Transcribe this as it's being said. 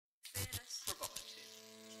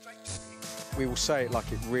We will say it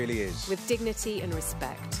like it really is. With dignity and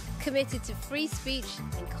respect. Committed to free speech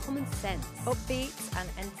and common sense. Upbeat and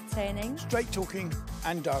entertaining. Straight talking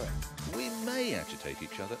and direct. We may agitate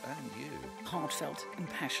each other and you. Heartfelt and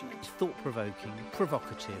passionate. Thought-provoking,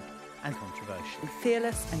 provocative and controversial.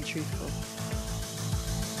 Fearless and truthful.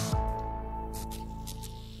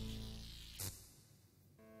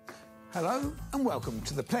 Hello and welcome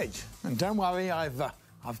to The Pledge. And don't worry, I've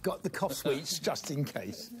got the cough sweets just in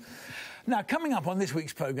case. Now, coming up on this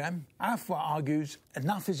week's programme, Afua argues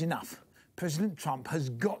enough is enough. President Trump has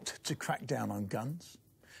got to crack down on guns.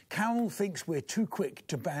 Carole thinks we're too quick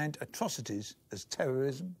to ban atrocities as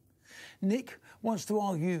terrorism. Nick wants to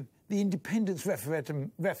argue the independence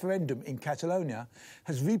referendum in Catalonia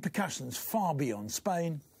has repercussions far beyond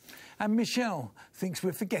Spain. And Michelle thinks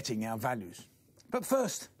we're forgetting our values. But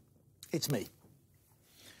first, it's me.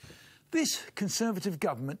 This Conservative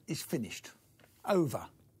government is finished. Over.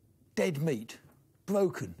 Dead meat.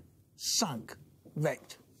 Broken. Sunk.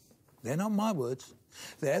 Wrecked. They're not my words.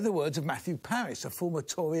 They're the words of Matthew Parris, a former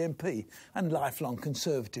Tory MP and lifelong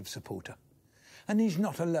Conservative supporter. And he's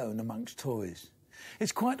not alone amongst Tories.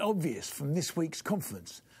 It's quite obvious from this week's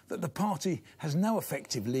conference that the party has no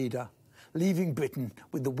effective leader, leaving Britain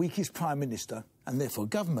with the weakest Prime Minister, and therefore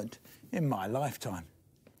government, in my lifetime.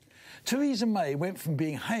 Theresa May went from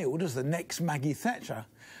being hailed as the next Maggie Thatcher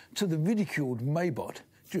to the ridiculed Maybot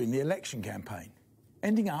during the election campaign,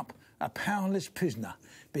 ending up a powerless prisoner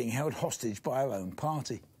being held hostage by her own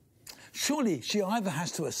party. Surely she either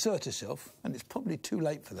has to assert herself, and it's probably too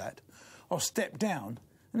late for that, or step down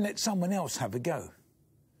and let someone else have a go.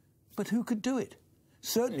 But who could do it?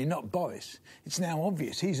 Certainly not Boris. It's now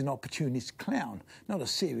obvious he's an opportunist clown, not a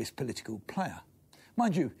serious political player.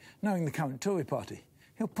 Mind you, knowing the current Tory party,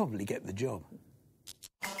 he'll probably get the job.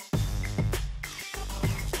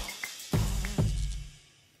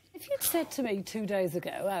 If you'd said to me 2 days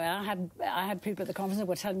ago, I had people at the conference who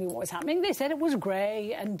were telling me what was happening. They said it was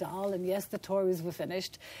grey and dull, and yes, the Tories were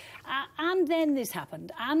finished. And then this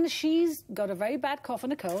happened. And she's got a very bad cough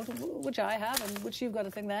and a cold, which I have, and which you've got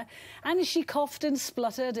a thing there. And she coughed and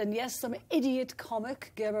spluttered, and yes, some idiot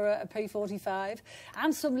comic gave her a P45,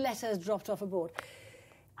 and some letters dropped off a board.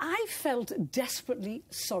 I felt desperately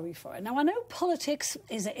sorry for her. Now, I know politics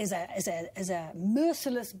is a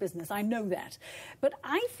merciless business. I know that. But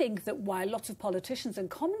I think that while lots of politicians and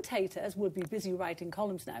commentators will be busy writing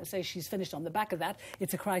columns now, say she's finished on the back of that,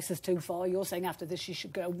 it's a crisis too far, you're saying after this she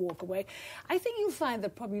should go walk away, I think you'll find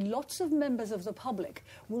that probably lots of members of the public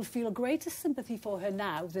will feel greater sympathy for her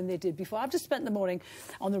now than they did before. I've just spent the morning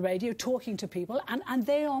on the radio talking to people, and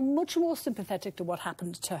they are much more sympathetic to what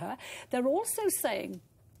happened to her. They're also saying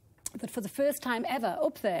that for the first time ever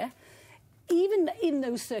up there, even in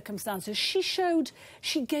those circumstances,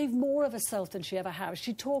 she gave more of herself than she ever has.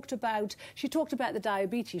 She talked about the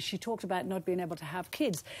diabetes. She talked about not being able to have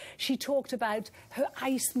kids. She talked about her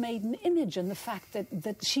ice maiden image and the fact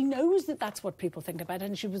that she knows that that's what people think about her,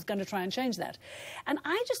 and she was going to try and change that. And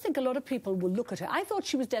I just think a lot of people will look at her. I thought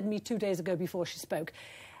she was dead meat 2 days ago before she spoke.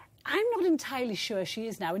 I'm not entirely sure she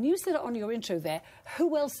is now. And you said it on your intro there,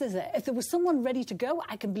 who else is there? If there was someone ready to go,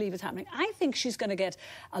 I can believe it's happening. I think she's going to get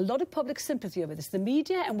a lot of public sympathy over this. The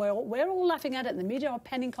media, and we're all laughing at it, and the media are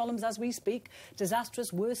penning columns as we speak.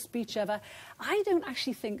 Disastrous, worst speech ever. I don't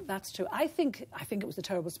actually think that's true. I think it was a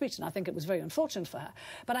terrible speech, and I think it was very unfortunate for her.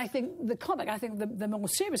 But I think the more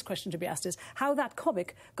serious question to be asked is how that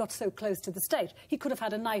comic got so close to the state. He could have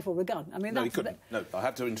had a knife or a gun. I mean, no, he couldn't. No, I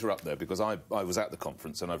have to interrupt there because I was at the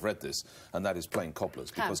conference and I've read this, and that is plain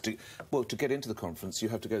cobblers. Because to get into the conference, you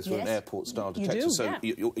have to go through an airport-style detector. So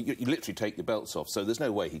you literally take your belts off. So there's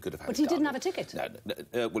no way he could have had. But he didn't have a ticket.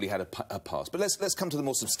 No, well, he had a pass. But let's come to the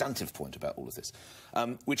more substantive point about all of this,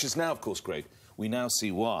 which is now, of course, Greg. We now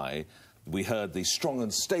see why we heard the strong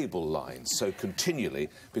and stable lines so continually,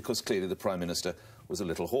 because clearly the Prime Minister was a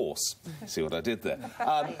little hoarse. See what I did there?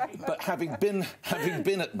 But having been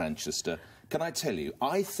at Manchester, can I tell you,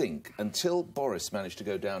 I think until Boris managed to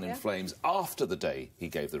go down in flames after the day he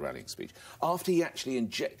gave the rallying speech, after he actually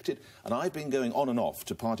injected, and I've been going on and off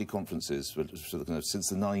to party conferences since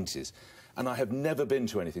the 90s, and I have never been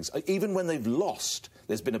to anything. Even when they've lost,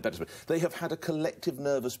 there's been a better... They have had a collective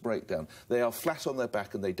nervous breakdown. They are flat on their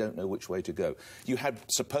back and they don't know which way to go. You had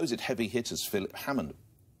supposed heavy hitters, Philip Hammond,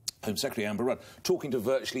 Home Secretary Amber Rudd, talking to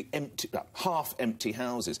virtually half-empty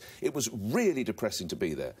houses. It was really depressing to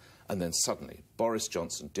be there. And then suddenly, Boris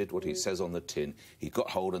Johnson did what he says on the tin. He got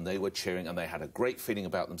hold and they were cheering and they had a great feeling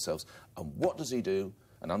about themselves. And what does he do?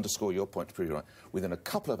 And underscore your point to prove you're right. Within a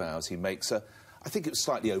couple of hours, he makes a I think it was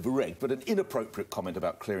slightly over-egged, but an inappropriate comment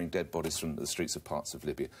about clearing dead bodies from the streets of parts of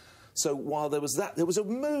Libya. So while there was that, there was a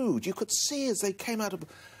mood. You could see as they came out of...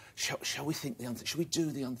 Shall we think the unthinkable? Shall we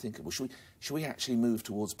do the unthinkable? Shall we actually move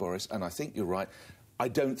towards Boris? And I think you're right. I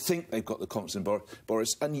don't think they've got the confidence in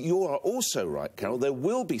Boris. And you are also right, Carole. There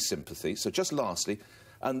will be sympathy. So just lastly,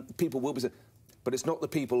 and people will be... But it's not the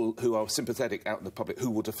people who are sympathetic out in the public who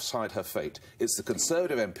will decide her fate. It's the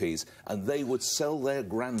Conservative MPs, and they would sell their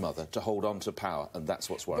grandmother to hold on to power, and that's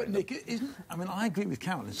what's worrying them. But, Nick, I mean, I agree with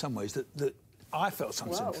Carole in some ways that I felt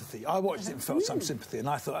some sympathy. I watched it and felt some sympathy, and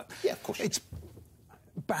I thought... Yeah, of course. It's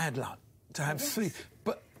bad luck to have three...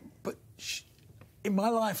 But in my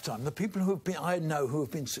lifetime, the people I know who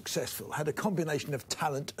have been successful had a combination of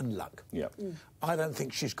talent and luck. Yeah. I don't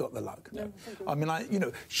think she's got the luck. No. I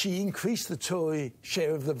mean, she increased the Tory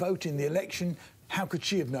share of the vote in the election. How could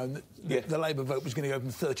she have known that the Labour vote was going to go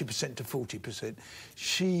from 30% to 40%?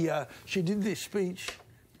 She did this speech.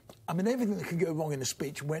 I mean, everything that could go wrong in a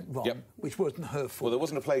speech went wrong, which wasn't her fault. Well, there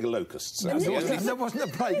wasn't a plague of locusts. There wasn't a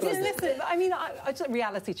plague of locusts. Listen, I mean, I just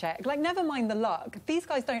reality check. Like, never mind the luck. These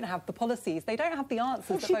guys don't have the policies. They don't have the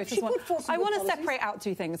answers that voters want. I want to separate out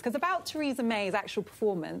two things, because about Theresa May's actual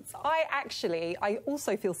performance, I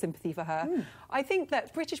also feel sympathy for her. I think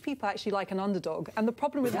that British people actually like an underdog, and the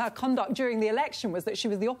problem with her conduct during the election was that she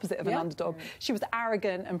was the opposite of an underdog. She was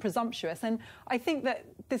arrogant and presumptuous, and I think that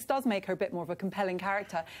this does make her a bit more of a compelling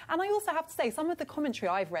character. And I also have to say, some of the commentary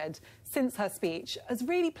I've read since her speech has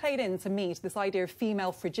really played into me to this idea of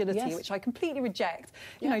female fragility, which I completely reject.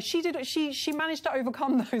 You know, she managed to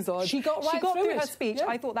overcome those odds. She got through her speech.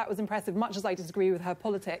 I thought that was impressive. Much as I disagree with her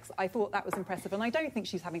politics, I thought that was impressive. And I don't think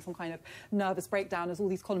she's having some kind of nervous breakdown, as all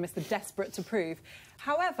these columnists are desperate to prove.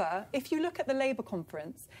 However, if you look at the Labour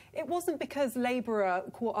conference, it wasn't because Labour are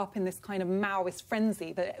caught up in this kind of Maoist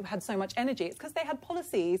frenzy that it had so much energy. It's because they had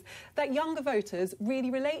policies that younger voters really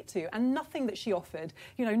relate to, and nothing that she offered,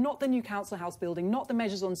 not the new council house building, not the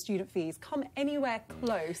measures on student fees, come anywhere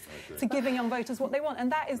close to giving young voters what they want.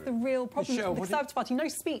 And that is the real problem with the Conservative Party. No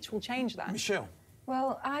speech will change that. Michelle?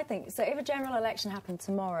 Well, I think, so if a general election happened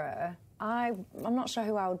tomorrow, I'm not sure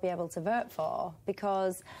who I would be able to vote for,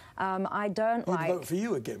 because I don't like... I'd vote for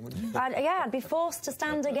you again, wouldn't you? I'd be forced to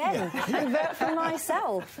stand again and vote for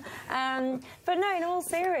myself. But no, in all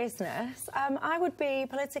seriousness, I would be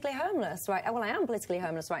politically homeless, right? Well, I am politically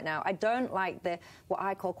homeless right now. I don't like what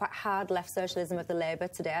I call quite hard left socialism of the Labour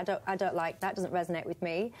today. I don't like that. Doesn't resonate with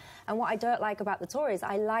me. And what I don't like about the Tories,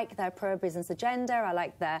 I like their pro-business agenda. I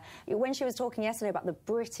like when she was talking yesterday about the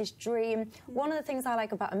British dream, one of the things I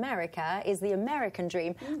like about America is the American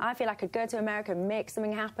dream. I feel I could go to America and make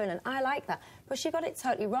something happen, and I like that. But she got it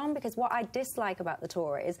totally wrong, because what I dislike about the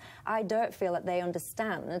Tories, I don't feel that they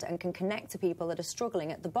understand and can connect to people that are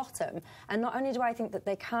struggling at the bottom. And not only do I think that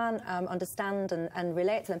they can understand and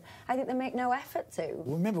relate to them, I think they make no effort to.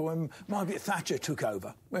 Remember when Margaret Thatcher took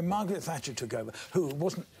over?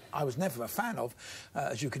 Who I was never a fan of,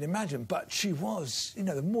 as you can imagine, but she was,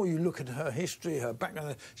 the more you look at her history, her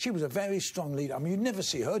background, she was a very strong leader. I mean, you'd never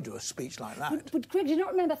see her do a speech like that. But Greg, do you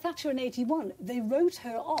not remember Thatcher in '81? They wrote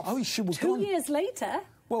her off. Oh, she was 2 years later,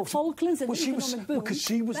 Falklands and economic boom.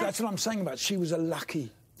 Because that's what I'm saying about, she was a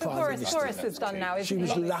lucky... Boris is done now, isn't he?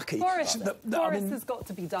 She was lucky. Boris has got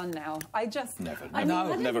to be done now.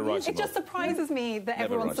 Never writes It just surprises me that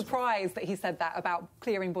everyone's surprised that he said that about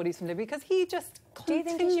clearing bodies from Libya, because he just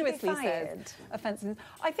continuously says offences.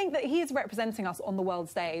 I think that he is representing us on the world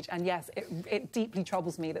stage, and yes, it deeply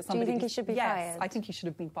troubles me that somebody... Do you think he should be fired? Yes, I think he should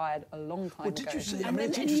have been fired a long time ago. Did you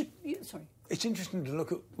see... Sorry. It's interesting to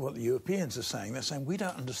look at what the Europeans are saying. They're saying, we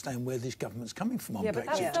don't understand where this government's coming from on Brexit. But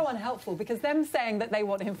that's so unhelpful, because them saying that they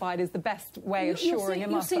want him fired is the best way of shoring him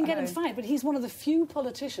up. You're saying get him fired, but he's one of the few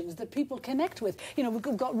politicians that people connect with. We've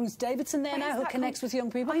got Ruth Davidson there now, who connects with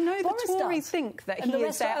young people. I know the Tories think that he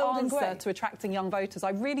is their answer to attracting young voters. I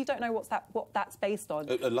really don't know what that's based on.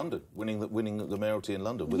 London, winning the mayoralty in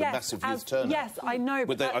London with a massive youth turnout. Yes, I know.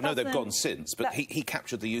 But I know they've gone since, but he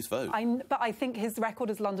captured the youth vote. But I think his record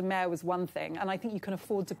as London mayor was one thing, and I think you can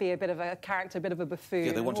afford to be a bit of a character, a bit of a buffoon.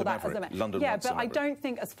 Yeah, they want a maverick. London wants a maverick. I don't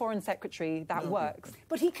think as Foreign Secretary that works.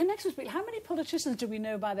 But he connects with people. How many politicians do we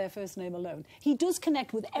know by their first name alone? He does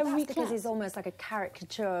connect with every class. Because he's almost like a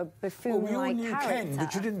caricature, buffoon-like character. We all knew Ken,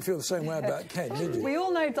 but you didn't feel the same way about Ken, did you? We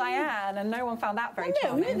all know Diane, and no one found that very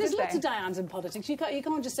charming. There's lots of Dianes in politics. You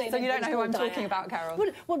can't just say... So you don't know who I'm talking about, Carole?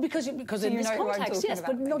 Well, because in this context, yes,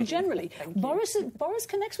 but not generally. Boris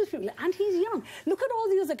connects with people, and he's young. Look at all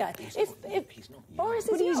the other guys. He's not young. Boris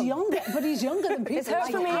is young. But he's younger than people. It's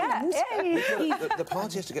heard from me yet. The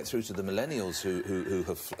party has to get through to the millennials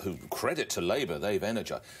who credit to Labour, they've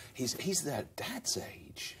energised. He's their dad's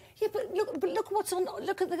age. Yeah, but look what's on.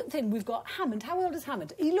 Look at the thing. We've got Hammond. How old is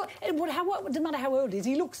Hammond? He look. It doesn't matter how old he is.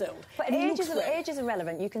 He looks old. But age is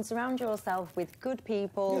irrelevant. You can surround yourself with good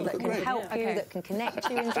people that can help you, that can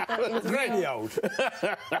connect you into really old.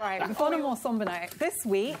 Right. On a more sombre note, this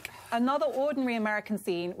week, another ordinary American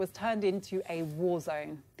scene was turned into a war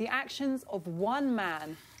zone. The actions of one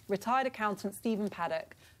man, retired accountant Stephen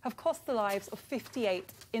Paddock, have cost the lives of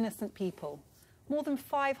 58 innocent people. More than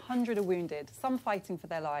 500 are wounded, some fighting for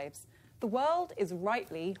their lives. The world is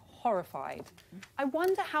rightly horrified. I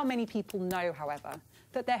wonder how many people know, however,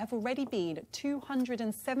 that there have already been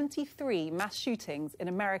 273 mass shootings in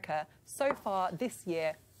America so far this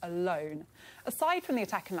year alone. Aside from the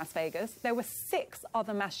attack in Las Vegas, there were 6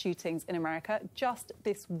 other mass shootings in America just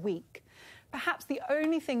this week. Perhaps the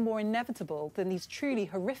only thing more inevitable than these truly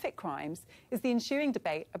horrific crimes is the ensuing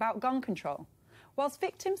debate about gun control. Whilst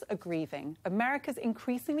victims are grieving, America's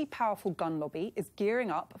increasingly powerful gun lobby is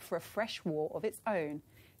gearing up for a fresh war of its own.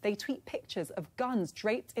 They tweet pictures of guns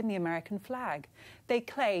draped in the American flag. They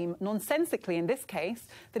claim, nonsensically in this case,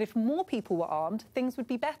 that if more people were armed, things would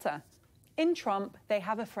be better. In Trump, they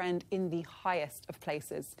have a friend in the highest of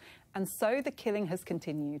places. And so the killing has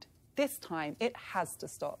continued. This time, it has to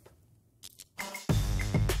stop.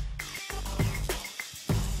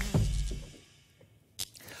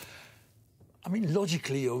 I mean,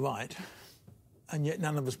 logically, you're right, and yet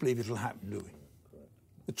none of us believe it'll happen, do we?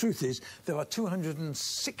 The truth is, there are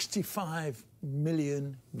 265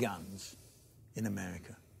 million guns in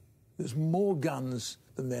America. There's more guns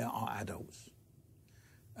than there are adults.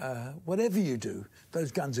 Whatever you do,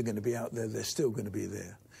 those guns are going to be out there. They're still going to be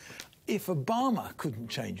there. If Obama couldn't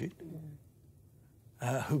change it,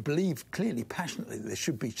 who believe clearly, passionately, that there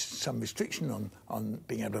should be some restriction on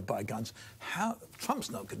being able to buy guns, Trump's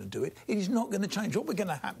not going to do it. It is not going to change. What we're going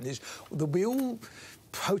to happen is there'll be all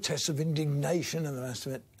protests of indignation and the rest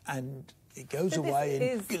of it, and it goes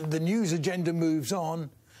away, and the news agenda moves on,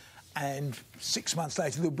 and 6 months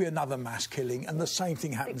later there'll be another mass killing, and the same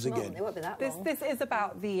thing happens again. It won't be that long. This is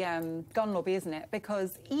about the gun lobby, isn't it?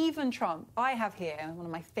 Because even Trump, I have here one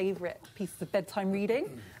of my favourite pieces of bedtime reading,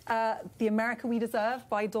 The America We Deserve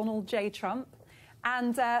by Donald J. Trump.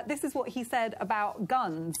 And this is what he said about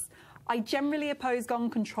guns. I generally oppose gun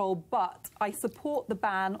control, but I support the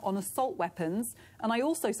ban on assault weapons, and I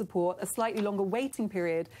also support a slightly longer waiting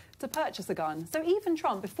period to purchase a gun. So even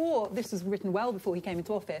Trump, before this was written well before he came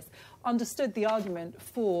into office, understood the argument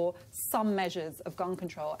for some measures of gun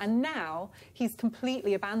control. And now he's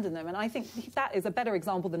completely abandoned them. And I think that is a better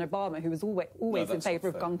example than Obama, who was always in favour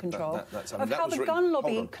of gun control, of how the gun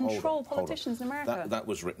lobby control politicians in America. That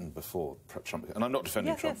was written before Trump. And I'm not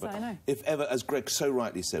defending Trump, but I know. If ever, as Greg so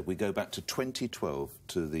rightly said, we go back to 2012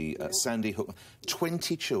 to the Sandy Hook.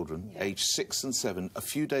 20 children, aged 6 and 7, a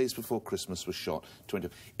few days before Christmas, were shot.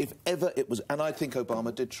 If ever it was, and I think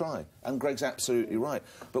Obama did try, and Greg's absolutely right.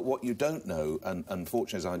 But what you don't know, and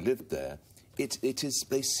unfortunately as I lived there, it is,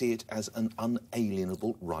 they see it as an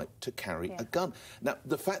unalienable right to carry a gun. Now,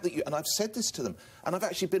 the fact that you, and I've said this to them, and I've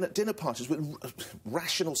actually been at dinner parties with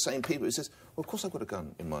rational, sane people who says, well, of course I've got a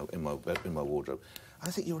gun in my wardrobe.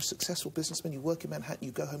 I think you're a successful businessman, you work in Manhattan,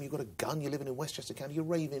 you go home, you've got a gun, you're living in Westchester County, you're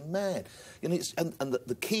raving mad. You know, and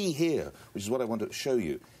the key here, which is what I wanted to show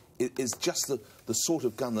you, is just the sort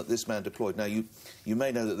of gun that this man deployed. Now, you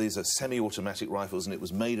may know that these are semi-automatic rifles and it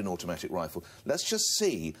was made an automatic rifle. Let's just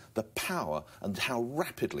see the power and how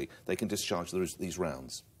rapidly they can discharge these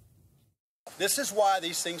rounds. This is why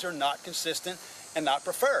these things are not consistent and not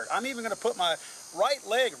preferred. I'm even going to put my right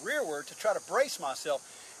leg rearward to try to brace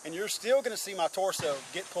myself, and you're still going to see my torso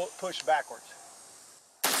get pushed backwards.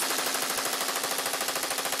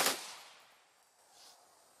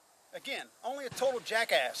 Again, only a total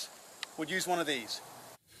jackass would use one of these.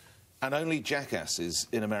 And only jackasses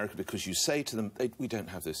in America, because you say to them, we don't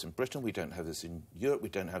have this in Britain, we don't have this in Europe, we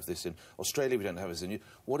don't have this in Australia, we don't have this in...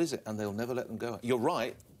 What is it? And they'll never let them go. You're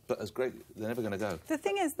right, but as Greg, they're never going to go. The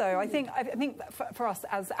thing is, though, I think for us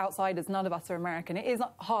as outsiders, none of us are American. It is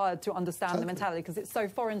hard to understand the mentality because it's so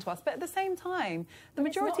foreign to us. But at the same time, the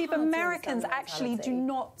majority of Americans actually do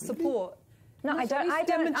not support... No, I don't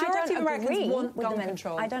majority of Americans want gun them.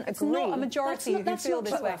 control. I don't It's agree. not a majority who feel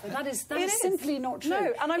this way. That is simply not true.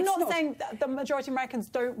 No, and I'm not saying that the majority of Americans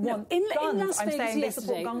don't want guns. In Las I'm Vegas saying they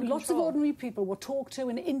support yesterday, gun control. lots of ordinary people were talked to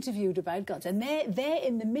and interviewed about guns, and they're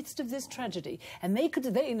in the midst of this tragedy, and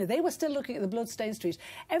they were still looking at the bloodstained streets.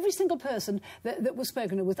 Every single person that was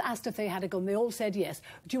spoken to was asked if they had a gun. They all said yes.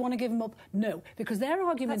 Do you want to give them up? No, because their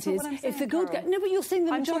argument is if the good guy. No, but you're saying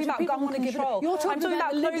the majority of people want to give it up. You're talking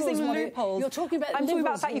about closing loopholes talking about I'm talking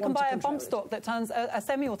about the fact liberals you can who buy want a to control bump stock that turns a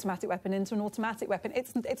semi-automatic weapon into an automatic weapon.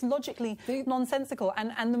 It's logically nonsensical,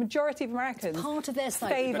 and the majority of Americans part of their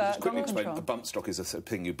favour Just quickly gun explain, control. a bump stock is a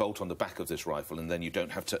thing you bolt on the back of this rifle and then you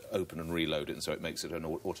don't have to open and reload it, and so it makes it an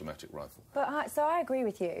automatic rifle. But so I agree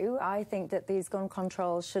with you. I think that these gun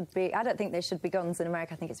controls should be... I don't think there should be guns in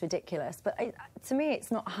America. I think it's ridiculous. But to me,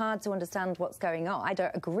 it's not hard to understand what's going on. I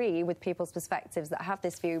don't agree with people's perspectives that have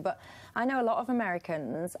this view, but I know a lot of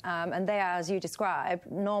Americans, and they are, as you describe,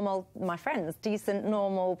 normal, my friends, decent,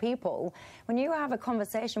 normal people. When you have a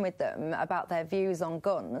conversation with them about their views on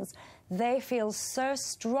guns, they feel so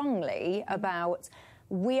strongly about...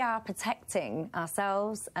 We are protecting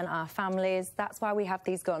ourselves and our families. That's why we have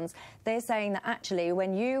these guns. They're saying that actually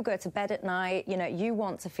when you go to bed at night, you know, you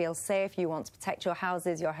want to feel safe, you want to protect your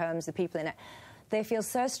houses, your homes, the people in it. They feel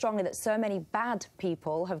so strongly that so many bad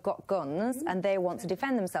people have got guns and they want to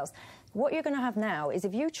defend themselves. What you're going to have now is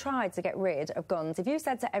if you tried to get rid of guns, if you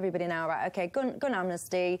said to everybody now, right, OK, gun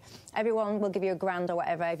amnesty, everyone will give you $1,000 or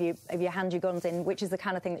whatever if you hand your guns in, which is the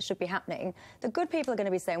kind of thing that should be happening, the good people are going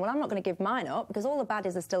to be saying, well, I'm not going to give mine up because all the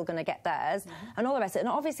baddies are still going to get theirs and all the rest of it. And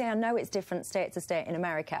obviously, I know it's different state to state in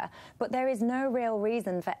America, but there is no real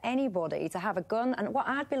reason for anybody to have a gun. And what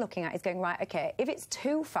I'd be looking at is going, right, OK, if it's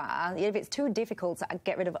too far, if it's too difficult to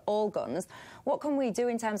get rid of all guns, what can we do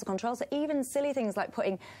in terms of control? So even silly things like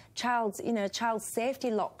putting child safety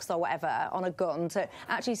locks or whatever on a gun to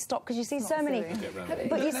actually stop, because you see so many,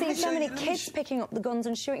 but you see so many kids picking up the guns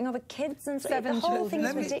and shooting other kids, and the whole thing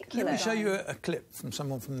is ridiculous. Let me show you a clip from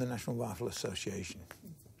someone from the National Rifle Association.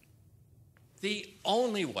 The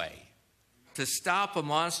only way to stop a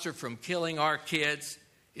monster from killing our kids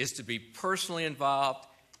is to be personally involved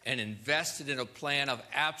and invested in a plan of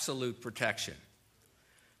absolute protection.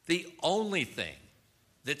 The only thing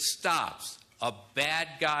that stops a bad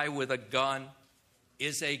guy with a gun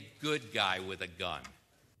is a good guy with a gun.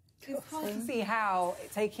 It's hard to see how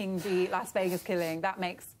taking the Las Vegas killing, that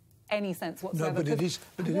makes any sense whatsoever. No, but it is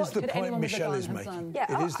the point Michelle is making.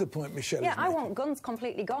 Yeah, it is the point Michelle is making. Yeah, I want guns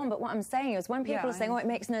completely gone, but what I'm saying is when people are saying, oh, it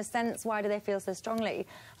makes no sense, why do they feel so strongly?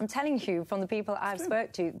 I'm telling you, from the people I've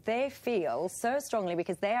spoke to, they feel so strongly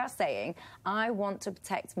because they are saying, I want to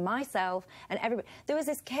protect myself and everybody. There was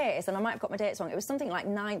this case, and I might have got my dates wrong, it was something like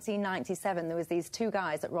 1997, there was these two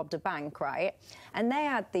guys that robbed a bank, right? And they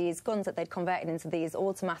had these guns that they'd converted into these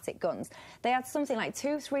automatic guns. They had something like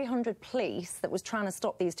 200-300 police that was trying to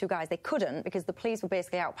stop these two guys. They couldn't because the police were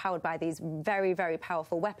basically outpowered by these very, very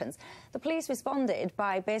powerful weapons. The police responded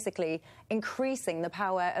by basically increasing the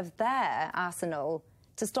power of their arsenal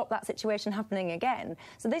to stop that situation happening again.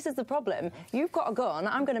 So this is the problem. You've got a gun,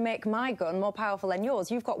 I'm going to make my gun more powerful than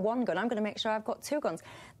yours. You've got one gun, I'm going to make sure I've got two guns.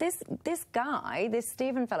 This guy, this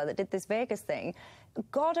Stephen fella that did this Vegas thing,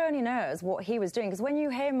 God only knows what he was doing, because when you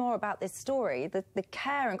hear more about this story, the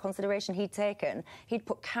care and consideration he'd taken, he'd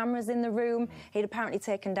put cameras in the room, he'd apparently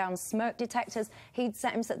taken down smoke detectors, he'd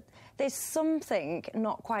set himself... There's something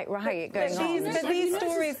not quite right going on. But these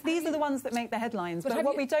stories, these are the ones that make the headlines. But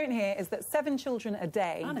what we don't hear is that 7 children a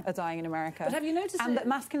day are dying in America. But have you noticed that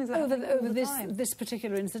mass killings are happening over all the time? this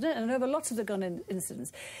particular incident and over lots of the gun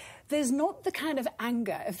incidents? There's not the kind of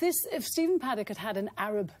anger. If Stephen Paddock had had an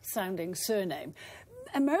Arab-sounding surname,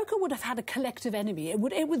 America would have had a collective enemy. They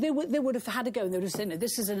would have had to go and they would have said, no,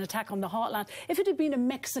 this is an attack on the heartland. If it had been a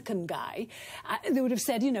Mexican guy, they would have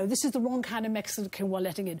said, you know, this is the wrong kind of Mexican we're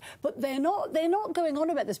letting in. But they're not going on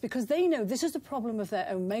about this because they know this is a problem of their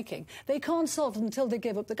own making. They can't solve it until they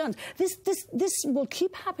give up the guns. This will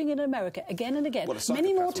keep happening in America again and again,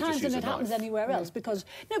 many more times than it happens anywhere else. Because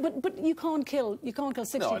but you can't kill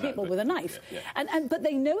 60 people with a knife. But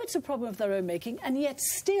they know it's a problem of their own making, and yet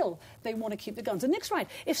still they want to keep the guns. And Nick's right.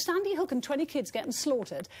 If Sandy Hook and 20 kids getting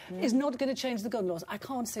slaughtered is not going to change the gun laws, I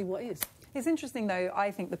can't see what is. It's interesting, though, I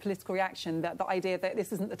think, the political reaction, that the idea that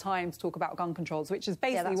this isn't the time to talk about gun controls, which is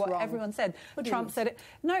basically what everyone said. Trump said it.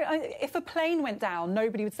 No, if a plane went down,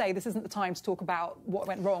 nobody would say this isn't the time to talk about what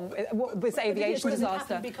went wrong, this aviation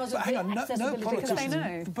disaster. Because hang on, no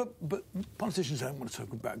politicians, but politicians don't want to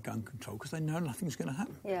talk about gun control because they know nothing's going to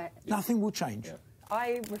happen. Yeah. Nothing will change. Yeah.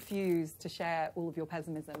 I refuse to share all of your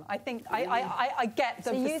pessimism. I think I get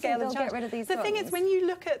the scale of get rid of these The guns? thing is, when you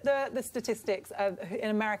look at the statistics of, in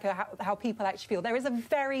America, how people actually feel, there is a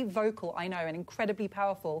very vocal, I know, and incredibly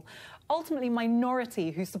powerful, ultimately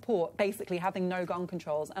minority who support basically having no gun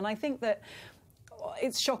controls. And I think that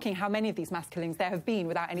it's shocking how many of these mass killings there have been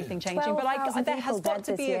without anything changing. But there has got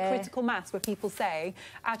to be a critical mass where people say,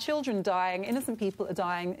 our children are dying, innocent people are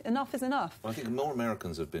dying, enough is enough. Well, I think more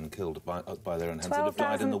Americans have been killed by their own hands than have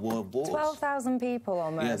died in the world wars. 12,000 people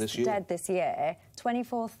almost dead this year.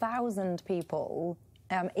 24,000 people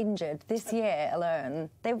injured this year alone.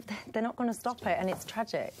 They're not going to stop it, and it's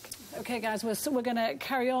tragic. OK, guys, we're going to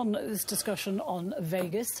carry on this discussion on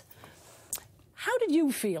Vegas. How did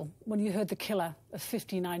you feel when you heard the killer of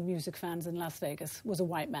 59 music fans in Las Vegas was a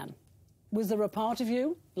white man? Was there a part of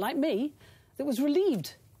you, like me, that was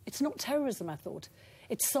relieved? It's not terrorism, I thought.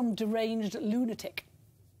 It's some deranged lunatic.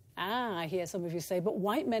 I hear some of you say, but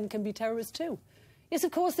white men can be terrorists too. Yes,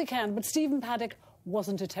 of course they can, but Stephen Paddock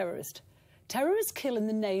wasn't a terrorist. Terrorists kill in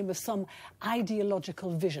the name of some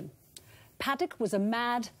ideological vision. Paddock was a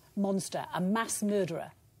mad monster, a mass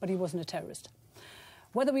murderer, but he wasn't a terrorist.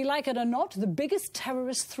 Whether we like it or not, the biggest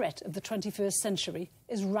terrorist threat of the 21st century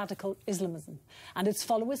is radical Islamism, and its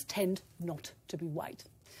followers tend not to be white.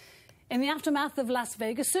 In the aftermath of Las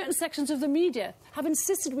Vegas, certain sections of the media have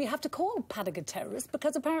insisted we have to call Paddock a terrorist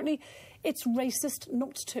because apparently it's racist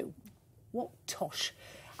not to. What tosh.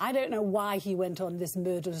 I don't know why he went on this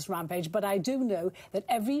murderous rampage, but I do know that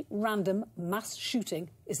every random mass shooting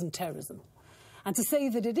isn't terrorism. And to say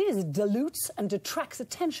that it is dilutes and detracts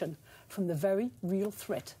attention from the very real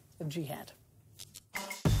threat of jihad.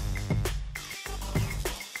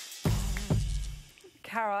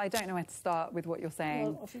 Carole, I don't know where to start with what you're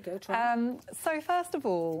saying. Well, off you go, try. So first of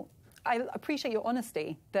all, I appreciate your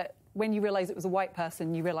honesty that when you realise it was a white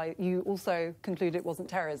person, you also concluded it wasn't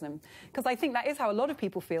terrorism. Because I think that is how a lot of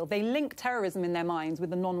people feel. They link terrorism in their minds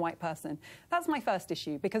with a non-white person. That's my first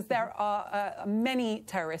issue, because there are many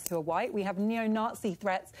terrorists who are white. We have neo-Nazi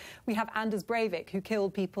threats. We have Anders Breivik, who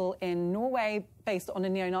killed people in Norway based on a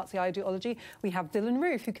neo-Nazi ideology. We have Dylan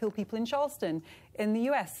Roof, who killed people in Charleston in the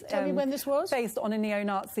US. Tell me when this was. Based on a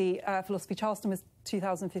neo-Nazi philosophy. Charleston was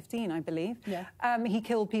 2015, I believe. Yeah. He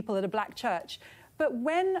killed people at a black church. But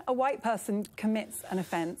when a white person commits an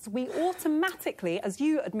offence, we automatically, as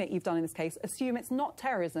you admit you've done in this case, assume it's not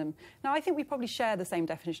terrorism. Now, I think we probably share the same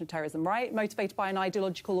definition of terrorism, right? Motivated by an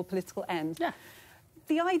ideological or political end. Yeah.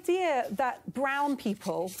 The idea that brown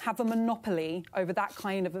people have a monopoly over that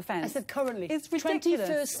kind of offence... I said currently. ...is ridiculous.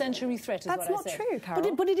 21st century threat is That's what I said. That's not true,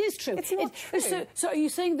 Carole. But it is true. It's not true. So are you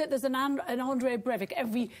saying that there's an Andre Breivik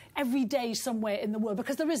every day somewhere in the world?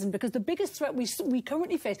 Because there isn't. Because the biggest threat we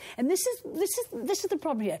currently face, and this is the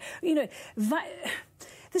problem here. You know,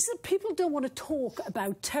 people don't want to talk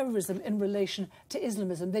about terrorism in relation to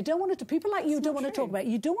Islamism. They don't want to. People like you don't want to talk about it.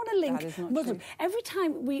 You don't want to link Muslims. Every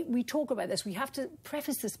time we talk about this, we have to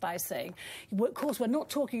preface this by saying, of course, we're not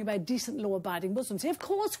talking about decent, law-abiding Muslims. Of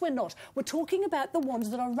course we're not. We're talking about the ones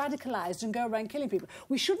that are radicalised and go around killing people.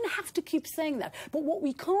 We shouldn't have to keep saying that. But what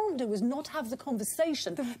we can't do is not have the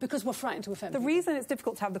conversation because we're frightened to offend people. The reason it's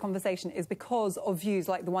difficult to have the conversation is because of views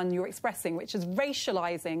like the one you're expressing, which is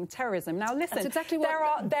racialising terrorism. Now, listen, that's exactly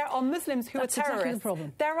there are Muslims who are terrorists. Exactly the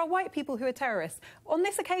problem. There are white people who are terrorists. On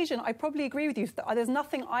this occasion, I probably agree with you that there's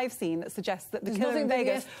nothing I've seen that suggests that the killer in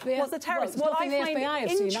Vegas was a terrorist. What I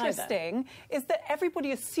find interesting is that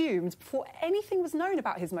everybody assumed before anything was known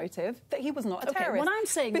about his motive that he was not a terrorist. What I'm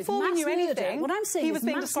saying before is we knew anything, what I'm saying he was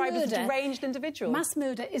being described as a deranged individual. Mass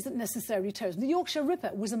murder isn't necessarily terrorism. The Yorkshire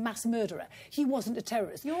Ripper was a mass murderer. He wasn't a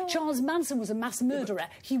terrorist. Charles Manson was a mass murderer.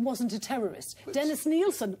 He wasn't a terrorist. Dennis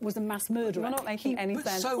Nielsen was a mass murderer. You're not making any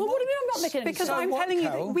sense. Well, what do you mean I'm not making any sense? Because I'm telling you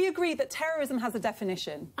that we agree that terrorism has a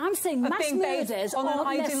definition. I'm saying mass murders on an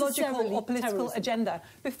ideological or political terrorism. agenda.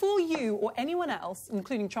 Before you or anyone else,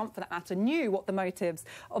 including Trump for that matter, knew what the motives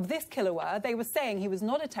of this killer were, they were saying he was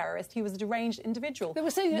not a terrorist, he was a deranged individual. They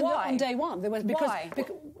were saying it on day one.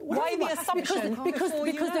 Why the assumption?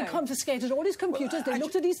 Because they confiscated all his computers, they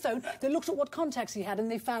looked at his phone, they looked at what contacts he had,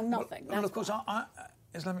 and they found nothing. Well, of course,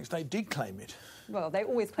 Islamic State did claim it. Well, they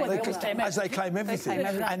always claim everything. As they claim everything.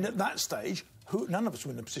 And at that stage, none of us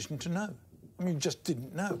were in a position to know. I mean, just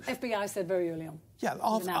didn't know. FBI said very early on. Yeah,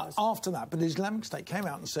 after that. But the Islamic State came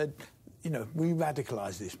out and said, you know, we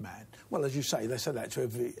radicalise this man. Well, as you say, they said that to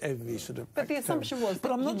every sort of... But the assumption was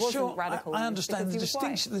that he wasn't radical. I understand the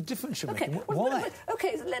distinction, the difference you're making. Why?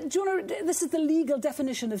 OK, do you want to... This is the legal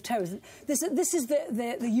definition of terrorism. This is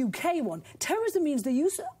the UK one. Terrorism means the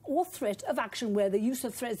use or threat of action where the use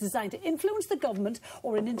of threat is designed to influence the government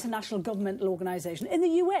or an international governmental organisation. In the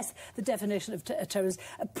US, the definition of terrorism,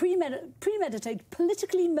 premeditated,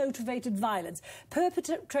 politically motivated violence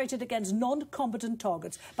perpetrated against non-combatant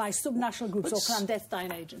targets by subnational groups or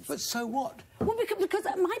clandestine agents. But so what? Well, because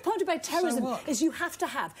my point about terrorism is you have to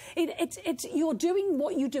have... You're doing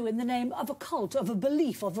what you do in the name of a cult, of a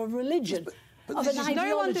belief, of a religion. of an ideology.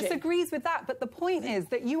 No one disagrees with that, but the point is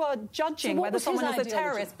that you are judging whether someone is a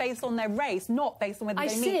terrorist based on their race, not based on whether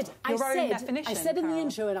they meet your own definition. I said in the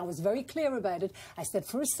intro, and I was very clear about it, I said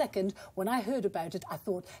for a second, when I heard about it, I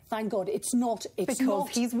thought, thank God, it's not... Because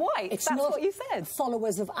he's white. That's what you said.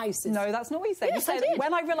 Followers of ISIS. No, that's not what you said. Yes, you said,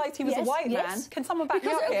 when I realised he was a white man... Can someone back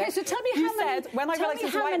me up here? Okay, so tell me how many... You said, when I realised he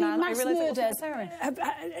was a white man, I realised he was a terrorist.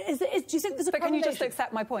 Do you think there's a But can you just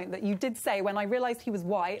accept my point, that you did say, when I realised he was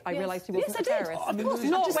white, I realised he wasn't a terrorist?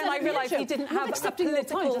 Not when I realised he didn't have a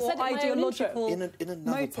political or ideological In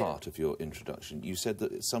another part of your introduction, you said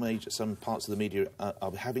that some parts of the media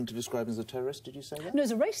are having to describe him as a terrorist. Did you say that? No,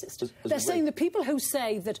 as a racist. They're saying the people who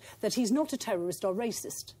say that he's not a terrorist are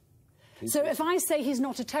racist. So if I say he's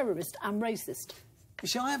not a terrorist, I'm racist. You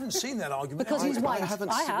see, I haven't seen that argument. Because he's white. I have.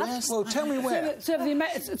 Well, tell me where.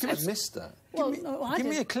 I missed that. Give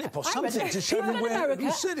me a clip or something to show me where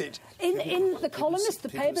you said it. In the columnists, the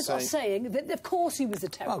papers are saying that, of course, he was a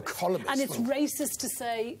terrorist. Oh, columnists. And it's racist to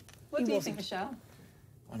say What do you think, Michelle?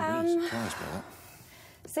 I'm really surprised by that.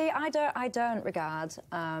 See, I don't regard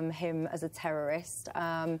him as a terrorist.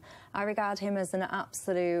 I regard him as an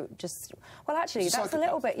absolute well, actually, that's a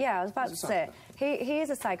little bit... Yeah, I was about to say. He is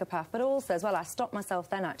a psychopath, but also, as well, I stopped myself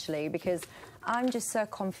then, actually, because I'm just so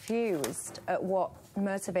confused at what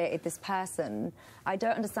motivated this person. I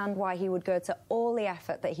don't understand why he would go to all the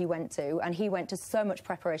effort that he went to, and he went to so much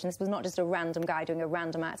preparation. This was not just a random guy doing a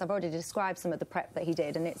random act. I've already described some of the prep that he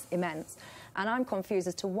did, and it's immense. And I'm confused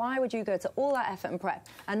as to why would you go to all that effort and prep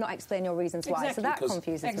and not explain your reasons why. So that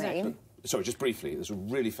confuses me. Sorry, just briefly, there's a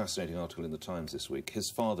really fascinating article in the Times this week.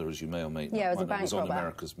 His father, as you may or may not know, was on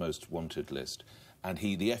America's Most Wanted list, and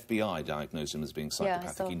the FBI diagnosed him as being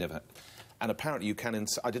psychopathic. He never... And apparently you can...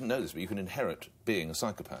 I didn't know this, but you can inherit being a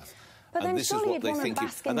psychopath. But and this is what they think,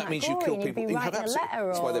 and that means you kill people.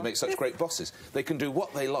 That's why they make such great bosses. They can do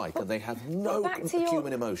what they like, and they have no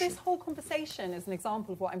human emotion. This whole conversation is an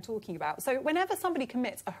example of what I'm talking about. So whenever somebody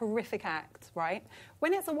commits a horrific act, right?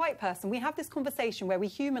 When it's a white person, we have this conversation where we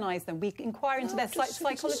humanise them, we inquire into their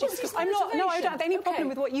psychology. I don't have any problem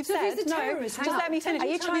with what you've said. No, just let me finish. Are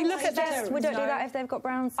you trying to look at this? We don't do that if they've got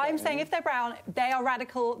brown skin. I'm saying if they're brown, they are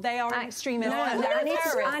radical, they are an extremist, and they're a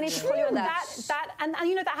terrorist. I need to call you on that. And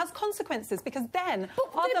you know, that has consequences, because then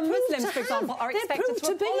other Muslims, for example, are expected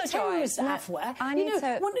to apologise. I need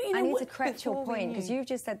to correct your point, because you've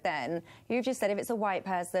just said if it's a white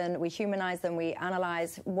person, we humanise them, we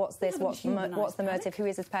analyse what's this, what's the motive, who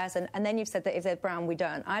is this person, and then you've said that if they're brown, we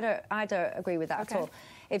don't. I don't agree with that at all.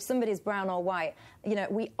 If somebody's brown or white, you know,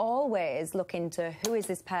 we always look into who is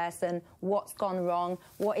this person, what's gone wrong,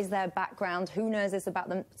 what is their background, who knows this about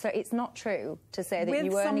them. So it's not true to say that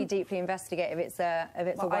you only deeply investigate if it's a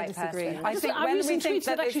white person. I think when we think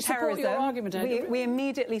that it's terrorism, we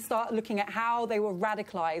immediately start looking at how they were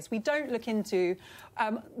radicalised. We don't look into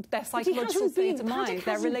their psychological state of mind,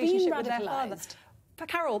 their relationship with their father. But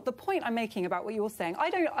Carole, the point I'm making about what you're saying,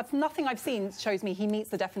 nothing I've seen shows me he meets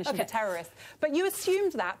the definition of a terrorist. But you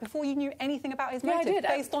assumed that before you knew anything about his motive,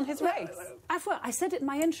 based on his race. Afua, I said it in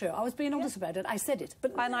my intro. I was being honest about it. I said it.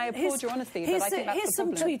 And I applaud your honesty, but I think that's here's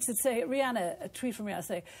some tweets that say, a tweet from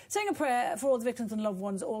Rihanna saying a prayer for all the victims and loved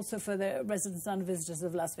ones, also for the residents and visitors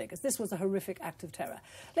of Las Vegas. This was a horrific act of terror.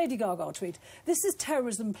 Lady Gaga tweet, this is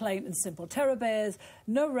terrorism plain and simple. Terror bears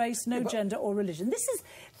no race, no gender or religion. This is...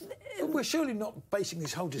 We're surely not basing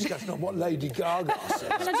this whole discussion on what Lady Gaga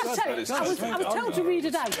said. I was told to read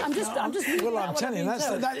it out. I'm just reading Well, I'm telling you,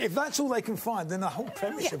 if that's all they can find, then the whole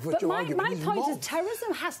premise of what your argument is wrong. My point is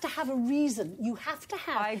terrorism has to have a reason. You have to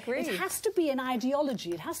have... I agree. It has to be an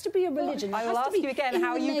ideology. It has to be a religion. I will ask you again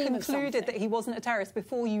how you concluded that he wasn't a terrorist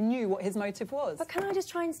before you knew what his motive was. But can I just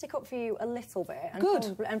try and stick up for you a little bit?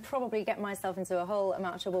 And probably get myself into a whole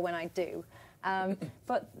amount of trouble when I do.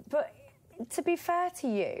 But to be fair to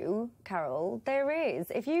you, Carole, there is.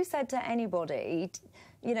 If you said to anybody,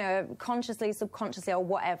 you know, consciously, subconsciously, or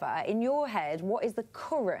whatever, in your head, what is the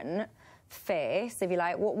current face, if you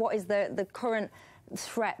like, what is the current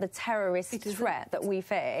threat, the terrorist threat that we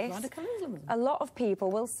face, radicalism. A lot of people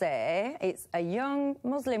will say it's a young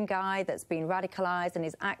Muslim guy that's been radicalised and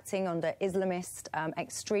is acting under Islamist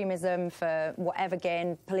extremism for whatever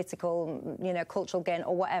gain, political, you know, cultural gain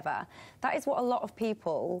or whatever. That is what a lot of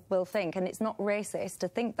people will think, and it's not racist to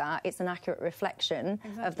think that. It's an accurate reflection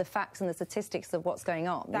of the facts and the statistics of what's going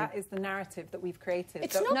on. That is the narrative that we've created.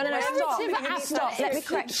 It's not stop. Let me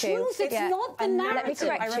correct you. It's not the narrative. Let me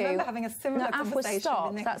correct you. I remember having a similar conversation.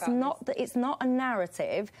 Stop. That's not. It's not a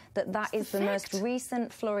narrative that is the most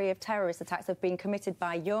recent flurry of terrorist attacks have been committed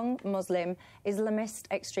by young Muslim Islamist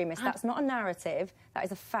extremists. That's not a narrative. That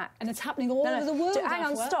is a fact. And it's happening all over the world. Hang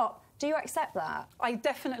on. Stop. Do you accept that? I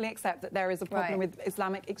definitely accept that there is a problem with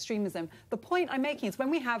Islamic extremism. The point I'm making is when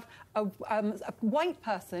we have a white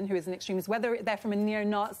person who is an extremist, whether they're from a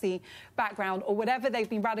neo-Nazi background or whatever they've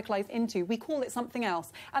been radicalised into, we call it something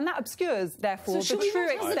else. And that obscures, therefore, the true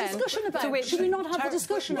extent to which... Should we not have a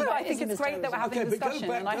discussion about I think it's great that we're having a discussion,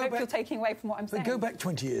 and I hope you're taking away from what I'm saying. Go back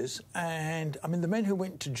 20 years, and, I mean, the men who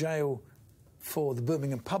went to jail for the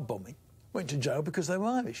Birmingham pub bombing went to jail because they were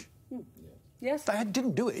Irish. Yes. They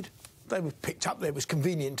didn't do it. They were picked up. It was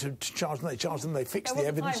convenient to charge them. They charged them. They fixed the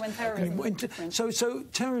evidence. So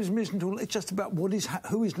terrorism isn't all. It's just about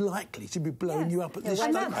who is likely to be blowing you up at this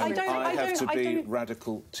stage. I have to be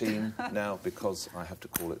radical team now because I have to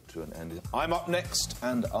call it to an end. I'm up next,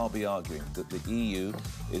 and I'll be arguing that the EU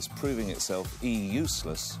is proving itself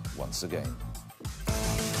useless once again.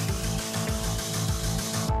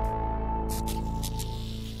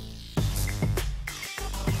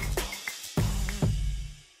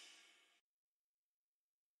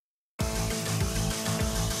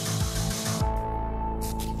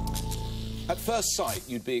 At first sight,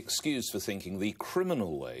 you'd be excused for thinking the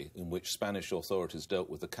criminal way in which Spanish authorities dealt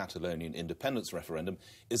with the Catalonian independence referendum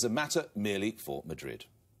is a matter merely for Madrid.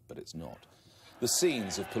 But it's not. The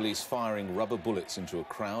scenes of police firing rubber bullets into a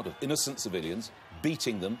crowd of innocent civilians,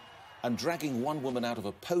 beating them, and dragging one woman out of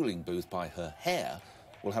a polling booth by her hair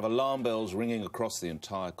will have alarm bells ringing across the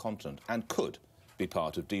entire continent and could be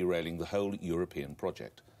part of derailing the whole European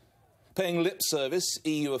project. Paying lip service,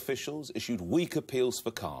 EU officials issued weak appeals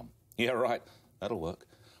for calm. Yeah, right, that'll work.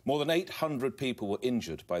 More than 800 people were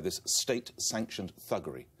injured by this state-sanctioned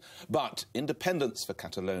thuggery. But independence for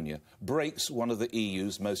Catalonia breaks one of the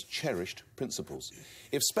EU's most cherished principles.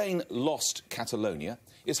 If Spain lost Catalonia,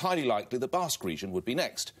 it's highly likely the Basque region would be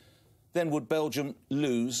next. Then would Belgium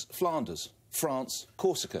lose Flanders, France,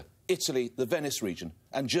 Corsica, Italy, the Venice region,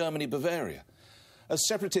 and Germany, Bavaria? As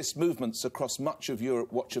separatist movements across much of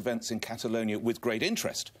Europe watch events in Catalonia with great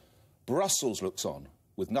interest, Brussels looks on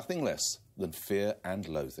with nothing less than fear and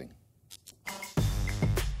loathing.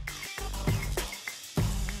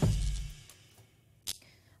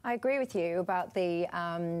 I agree with you about the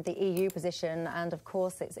EU position, and of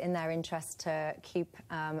course it's in their interest to keep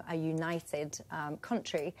a united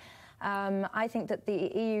country. I think that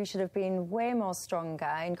the EU should have been way more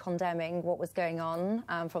stronger in condemning what was going on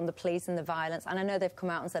from the police and the violence. And I know they've come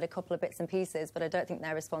out and said a couple of bits and pieces, but I don't think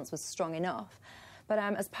their response was strong enough. But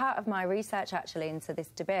as part of my research, actually, into this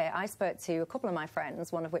debate, I spoke to a couple of my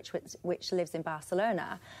friends, one of which lives in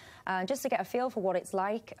Barcelona, just to get a feel for what it's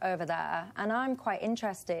like over there. And I'm quite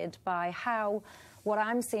interested by how what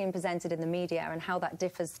I'm seeing presented in the media and how that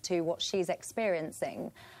differs to what she's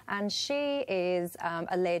experiencing. And she is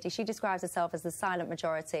a lady, she describes herself as the silent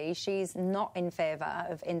majority. She's not in favour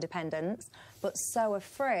of independence, but so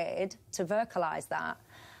afraid to vocalise that.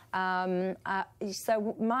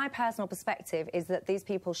 So my personal perspective is that these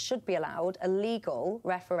people should be allowed a legal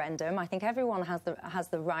referendum. I think everyone has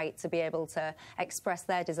the right to be able to express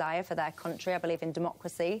their desire for their country. I believe in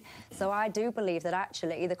democracy. So I do believe that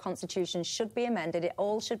actually the Constitution should be amended. It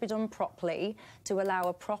all should be done properly to allow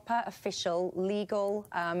a proper, official, legal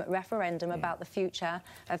referendum about the future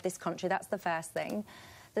of this country. That's the first thing.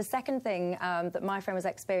 The second thing that my friend was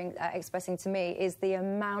expressing to me is the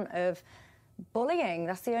amount of bullying.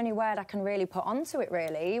 That's the only word I can really put onto it,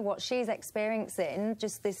 really. What she's experiencing,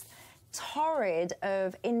 just this torrent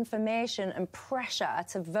of information and pressure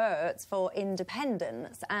to vote for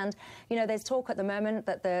independence. And, you know, there's talk at the moment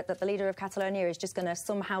that the leader of Catalonia is just going to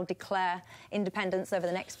somehow declare independence over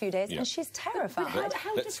the next few days, and she's terrified. But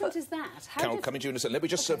how different is that? Carole, coming to you in a second. Let me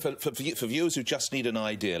just, for viewers who just need an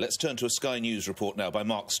idea, let's turn to a Sky News report now by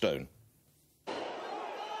Mark Stone.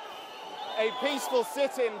 A peaceful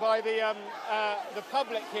sit-in by the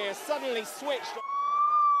public here suddenly switched.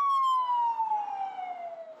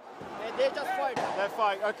 They're just fighting. They're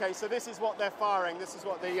fighting. OK, so this is what they're firing. This is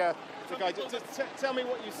what the guy did. Tell me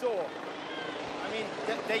what you saw. I mean,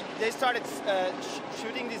 they started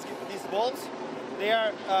shooting these balls. They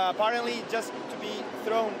are apparently just to be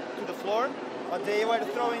thrown to the floor, but they were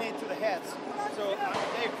throwing it to the heads. So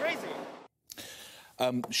they're crazy.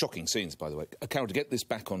 Shocking scenes, by the way. Carole, to get this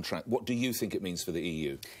back on track, what do you think it means for the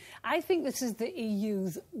EU? I think this is the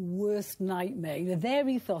EU's worst nightmare. Their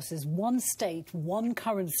ethos is one state, one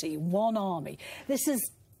currency, one army. This is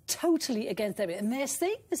totally against them. And they're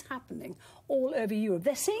seeing this happening all over Europe.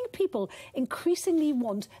 They're seeing people increasingly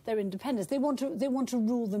want their independence. They want to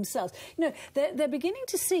rule themselves. You know, they're beginning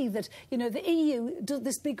to see that, you know, the EU,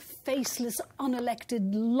 this big faceless, unelected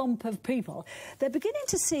lump of people, they're beginning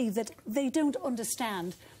to see that they don't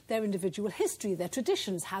understand their individual history, their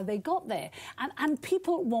traditions, how they got there. And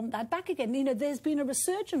people want that back again. You know, there's been a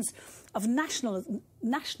resurgence of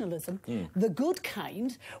nationalism, the good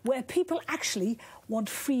kind, where people actually want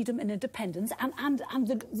freedom and independence and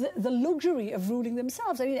the luxury of ruling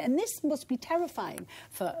themselves. I mean, and this must be terrifying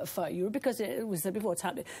for Europe, because it was said before, it's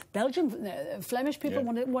happening. Belgium, Flemish people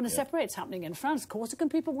want to separate. It's happening in France. Corsican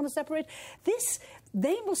people want to separate.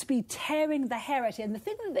 They must be tearing the hair out here. And the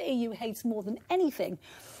thing that the EU hates more than anything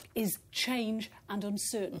is change and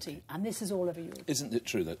uncertainty, and this is all over Europe. Isn't it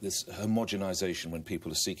true that this homogenisation when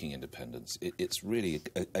people are seeking independence, it's really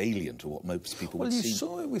alien to what most people would see? Well, you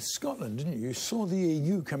saw it with Scotland, didn't you? You saw the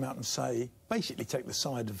EU come out and say, basically take the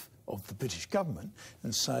side of the British government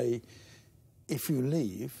and say, if you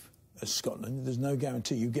leave as Scotland, there's no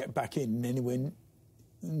guarantee you get back in anywhere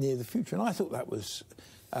near the future. And I thought that was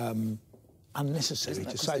unnecessary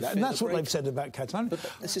to say that. And that's what they've said about Catalonia. But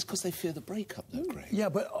this is because they fear the breakup, though, Greg. Yeah,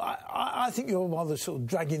 but I think you're rather sort of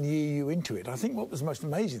dragging the EU into it. I think what was the most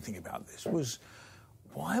amazing thing about this was,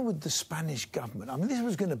 why would the Spanish government... I mean, this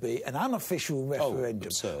was going to be an unofficial referendum.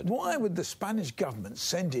 Absurd. Why would the Spanish government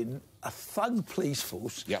send in a thug police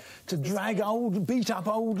force to drag beat-up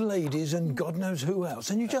old ladies and God knows who else?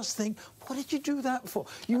 And you just think, what did you do that for?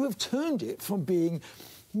 You have turned it from being...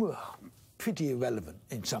 well, pretty irrelevant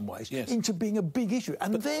in some ways, into being a big issue.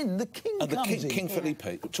 And then the King comes in. King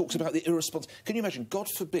Felipe talks about the irresponsible... Can you imagine, God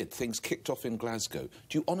forbid, things kicked off in Glasgow?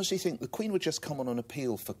 Do you honestly think the Queen would just come on an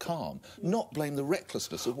appeal for calm, not blame the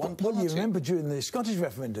recklessness of one party? Well, you remember during the Scottish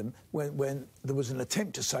referendum, when there was an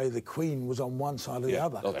attempt to say the Queen was on one side or the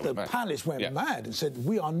other, the palace went mad and said,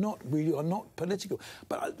 we are not political.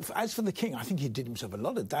 But as for the King, I think he did himself a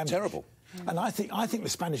lot of damage. Terrible. And I think the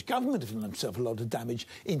Spanish government have done themselves a lot of damage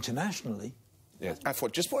internationally. Yes.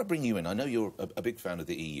 Afua, just before I bring you in, I know you're a big fan of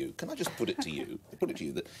the EU. Can I just put it to you,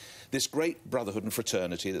 that this great brotherhood and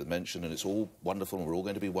fraternity that I mentioned, and it's all wonderful, and we're all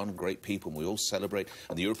going to be one great people, and we all celebrate,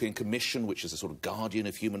 and the European Commission, which is a sort of guardian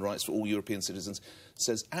of human rights for all European citizens,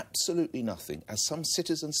 says absolutely nothing, as some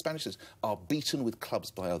citizens, Spanish citizens, are beaten with clubs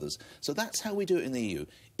by others. So that's how we do it in the EU.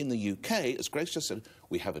 In the UK, as Grace just said,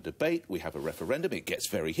 we have a debate, we have a referendum, it gets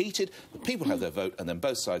very heated, the people have their vote, and then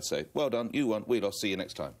both sides say, well done, you won, we lost, see you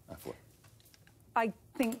next time. Afua. I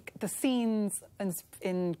think the scenes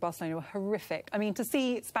in Barcelona were horrific. I mean, to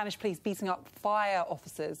see Spanish police beating up fire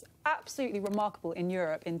officers, absolutely remarkable in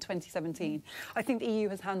Europe in 2017. I think the EU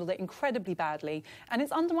has handled it incredibly badly, and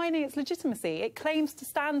it's undermining its legitimacy. It claims to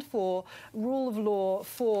stand for rule of law,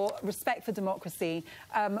 for respect for democracy,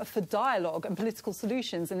 for dialogue and political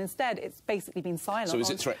solutions, and instead it's basically been silent. So is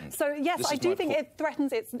it threatened? So yes, I do think it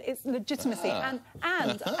threatens its legitimacy, and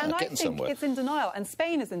I think it's in denial, and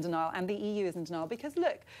Spain is in denial, and the EU is in denial, because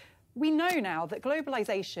look, we know now that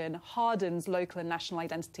globalisation hardens local and national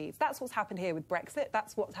identities. That's what's happened here with Brexit.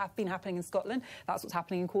 That's what's been happening in Scotland. That's what's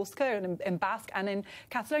happening in Corsica and in Basque and in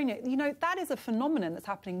Catalonia. You know, that is a phenomenon that's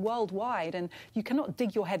happening worldwide, and you cannot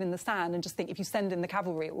dig your head in the sand and just think if you send in the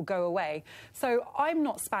cavalry, it will go away. So I'm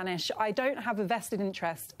not Spanish. I don't have a vested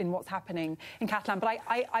interest in what's happening in Catalan, but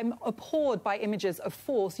I'm appalled by images of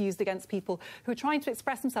force used against people who are trying to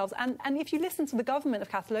express themselves. And if you listen to the government of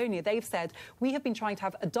Catalonia, they've said, we have been trying to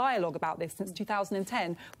have a dialogue about this since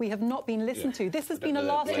 2010. We have not been listened to. This has been a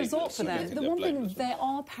last resort for them. The one thing, there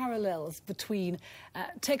are parallels between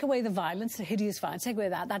take away the violence, the hideous violence, take away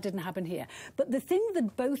that didn't happen here. But the thing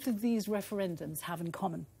that both of these referendums have in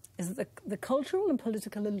common is that the cultural and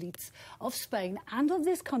political elites of Spain and of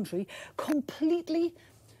this country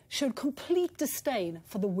showed complete disdain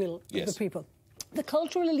for the will of the people. The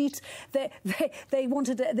cultural elites, they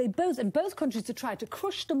wanted, in both countries, to try to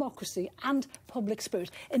crush democracy and public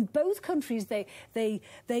spirit. In both countries, they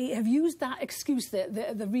have used that excuse,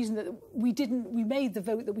 the reason that we made the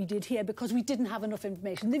vote that we did here because we didn't have enough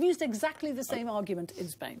information. They've used exactly the same argument in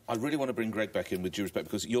Spain. I really want to bring Greg back in, with due respect,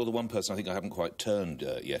 because you're the one person I think I haven't quite turned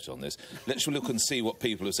yet on this. Let's look and see what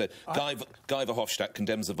people have said. Guy Verhofstadt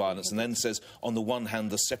condemns the violence and then says, on the one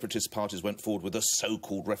hand, the separatist parties went forward with a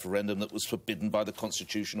so-called referendum that was forbidden by the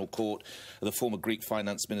Constitutional Court. The former Greek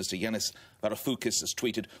Finance Minister Yanis Varoufakis has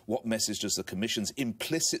tweeted, what message does the Commission's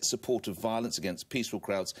implicit support of violence against peaceful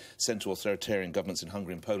crowds send to authoritarian governments in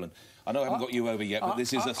Hungary and Poland? I know I haven't got you over yet, but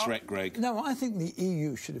this is a threat, Greg. No, I think the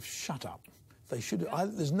EU should have shut up. They should.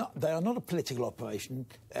 They are not a political operation,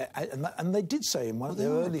 and they did say in one of their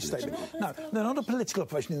early statements. No, they're not a political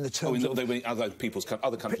operation in the terms of other countries'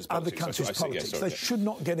 politics. Other countries' politics. They should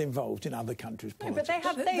not get involved in other countries' politics.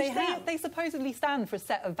 But they supposedly stand for a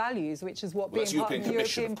set of values, which is what being part of the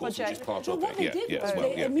European project. What they did was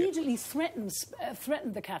they immediately threatened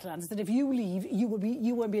the Catalans that if you leave, you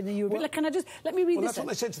won't be in the European. Can I just let me read this? That's what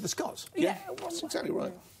they said to the Scots. Yeah, that's exactly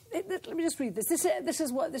right. let me just read this. This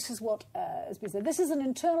is what has been said. This is an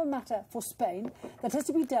internal matter for Spain that has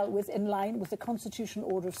to be dealt with in line with the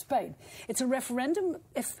constitutional order of Spain. It's a referendum.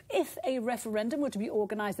 If a referendum were to be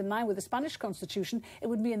organised in line with the Spanish constitution, it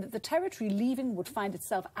would mean that the territory leaving would find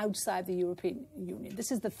itself outside the European Union.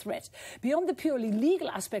 This is the threat. Beyond the purely legal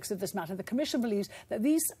aspects of this matter, the Commission believes that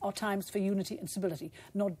these are times for unity and stability,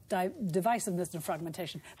 not divisiveness and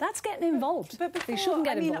fragmentation. That's getting involved. But before, they shouldn't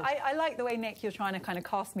get involved. I like the way, Nick, you're trying to kind of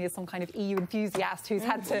cast me as some kind of EU enthusiast who's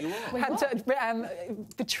had to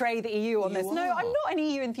betray the EU on this. No, I'm not an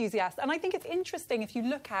EU enthusiast. And I think it's interesting if you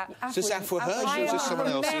look at... Is this Afua Hirsch or is this someone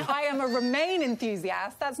else? I am a Remain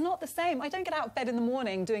enthusiast. That's not the same. I don't get out of bed in the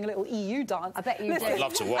morning doing a little EU dance. I bet you do. I'd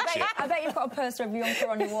love to watch it. I bet you've got a poster of Juncker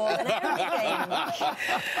on your wall and everything.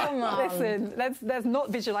 Come on. Listen, let's not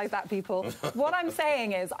visualise that, people. What I'm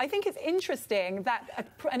saying is, I think it's interesting that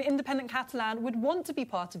an independent Catalan would want to be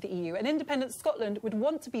part of the EU. An independent Scotland would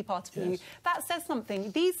want to be part of the EU. That says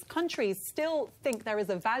something. These countries still think there is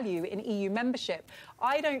a value in EU membership.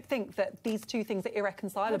 I don't think that these two things are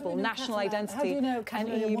irreconcilable, national identity How do you know and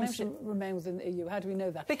EU wants to membership. remain within the EU? How do we know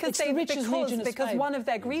that? Because one of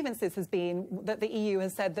their grievances has been that the EU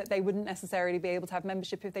has said that they wouldn't necessarily be able to have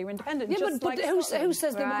membership if they were independent. Yeah, but who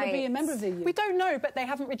says they want to be a member of the EU? We don't know, but they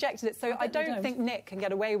haven't rejected it. So I don't think Nick can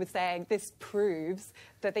get away with saying this proves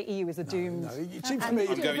that the EU is a doomed... No, it seems to me...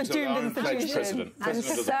 I'm going to our pledge president. And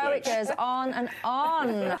so it goes on and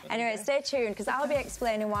on. Anyway, stay tuned, because I'll be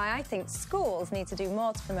explaining why I think schools need to do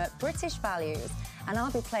more to promote British values, and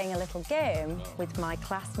I'll be playing a little game with my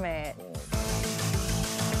classmates.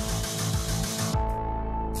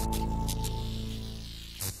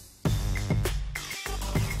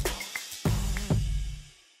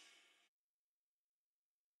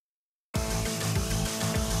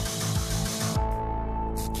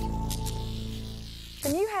 The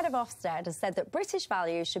new head of Ofsted has said that British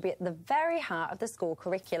values should be at the very heart of the school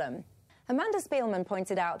curriculum. Amanda Spielman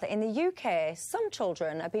pointed out that in the UK, some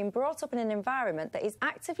children are being brought up in an environment that is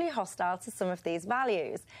actively hostile to some of these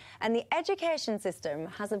values, and the education system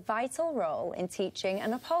has a vital role in teaching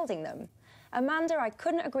and upholding them. Amanda, I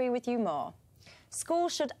couldn't agree with you more.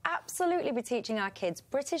 Schools should absolutely be teaching our kids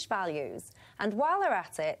British values, and while they're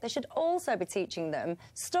at it, they should also be teaching them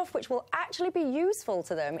stuff which will actually be useful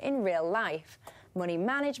to them in real life. Money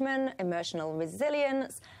management, emotional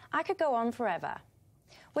resilience, I could go on forever.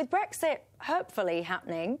 With Brexit hopefully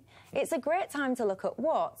happening, it's a great time to look at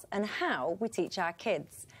what and how we teach our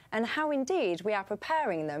kids, and how indeed we are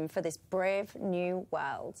preparing them for this brave new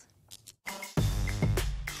world.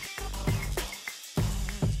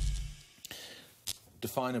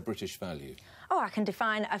 Define a British value. Oh, I can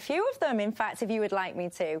define a few of them, in fact, if you would like me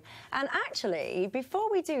to. And actually, before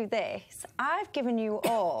we do this, I've given you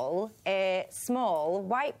all a small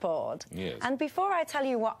whiteboard. Yes. And before I tell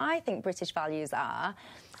you what I think British values are,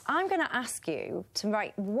 I'm going to ask you to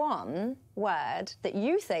write one word that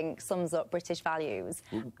you think sums up British values.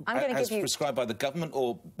 I'm going to give you... As prescribed by the government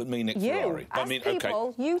or me, Nick Ferrari? As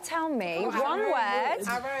people, you tell me one word.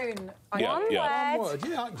 Our own. One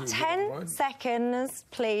word. 10 seconds,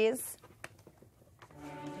 please.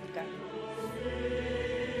 Go.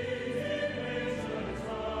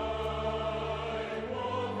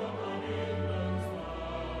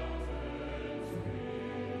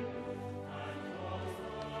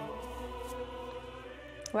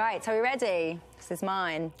 Right, are we ready? This is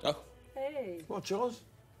mine. Oh. Hey. What's yours?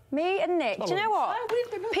 Me and Nick. Do you know what?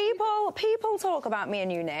 People talk about me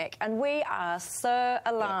and you, Nick, and we are so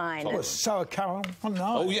aligned. Oh, so are Carole. Oh,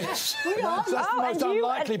 no. Oh, yes. That's the most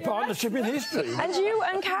unlikely partnership in history. And you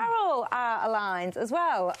and Carole are aligned as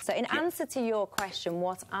well. So in answer to your question,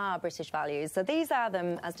 what are British values? So these are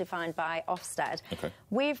them as defined by Ofsted. Okay.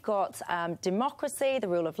 We've got democracy, the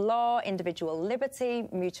rule of law, individual liberty,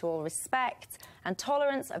 mutual respect, and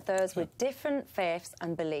tolerance of those with different faiths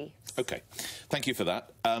and beliefs. OK. Thank you for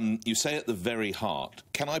that. You say at the very heart,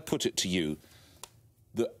 can I put it to you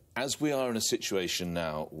that as we are in a situation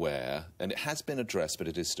now where, and it has been addressed, but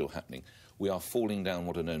it is still happening, we are falling down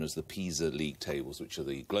what are known as the PISA League tables, which are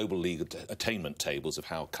the global league attainment tables of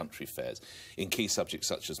how a country fares in key subjects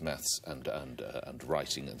such as maths and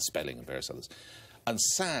writing and spelling and various others. And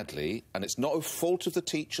sadly, and it's not a fault of the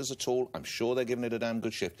teachers at all, I'm sure they're giving it a damn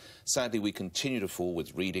good shift, sadly we continue to fall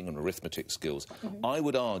with reading and arithmetic skills. I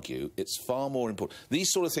would argue it's far more important.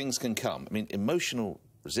 These sort of things can come. I mean, emotional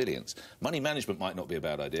resilience. Money management might not be a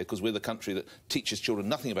bad idea, because we're the country that teaches children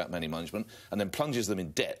nothing about money management and then plunges them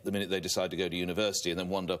in debt the minute they decide to go to university and then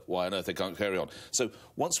wonder why on earth they can't carry on. So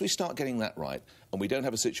once we start getting that right, and we don't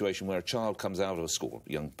have a situation where a child comes out of school,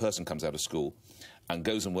 a young person comes out of school, and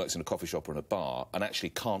goes and works in a coffee shop or in a bar and actually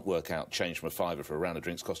can't work out change from a fiver for a round of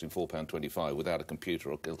drinks costing £4.25 without a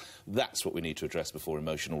computer or that's what we need to address before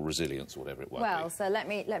emotional resilience or whatever it might be. Well, so let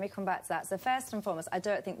me come back to that. So first and foremost, I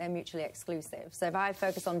don't think they're mutually exclusive. So if I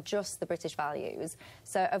focus on just the British values,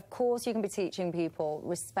 so of course you can be teaching people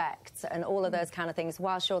respect and all of those kind of things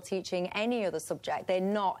whilst you're teaching any other subject. They're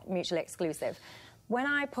not mutually exclusive. When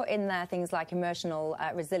I put in there things like emotional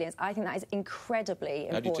resilience, I think that is incredibly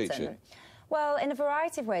important. How do you teach it? Well, in a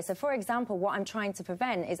variety of ways. So, for example, what I'm trying to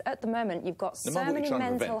prevent is, at the moment, you've got so many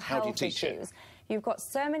mental health issues. You've got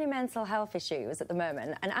so many mental health issues at the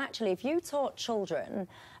moment, and actually, if you taught children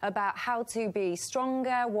about how to be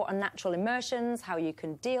stronger, what are natural emotions, how you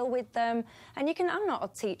can deal with them, and you can... I'm not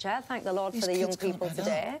a teacher, thank the Lord for the young people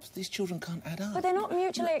today. These children can't add up. But they're not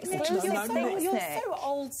mutually exclusive things, You're so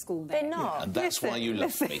old school, Nick. They're not. Yeah, and that's why you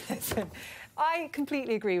love me. I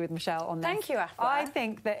completely agree with Michelle on this. Thank you, Afua. I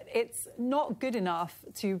think that it's not good enough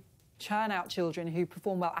to churn out children who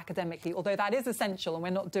perform well academically, although that is essential and we're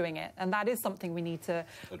not doing it. And that is something we need to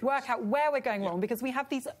work out where we're going wrong, because we have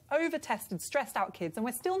these over-tested, stressed-out kids and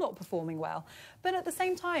we're still not performing well. But at the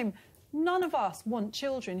same time, none of us want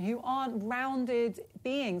children who aren't rounded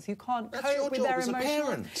beings, who can't cope with their emotions. That's your job as a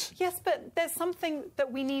parent. Yes, but there's something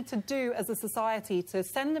that we need to do as a society to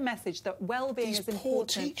send a message that well-being is important. These poor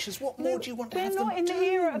teachers, what more do you want to have them do? We're not in the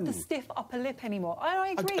era of the stiff upper lip anymore.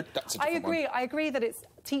 I agree. I agree that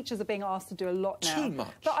teachers are being asked to do a lot now. Too much.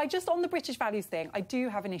 But on the British values thing, I do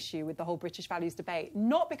have an issue with the whole British values debate.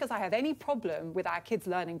 Not because I have any problem with our kids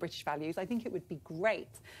learning British values. I think it would be great.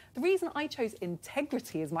 The reason I chose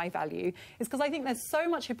integrity as my value is because I think there's so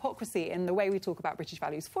much hypocrisy in the way we talk about British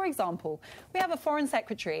values. For example, we have a foreign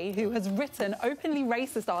secretary who has written openly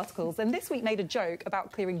racist articles and this week made a joke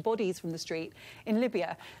about clearing bodies from the street in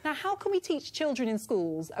Libya. Now, how can we teach children in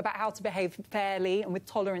schools about how to behave fairly and with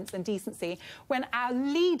tolerance and decency when our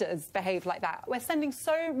leaders behave like that? We're sending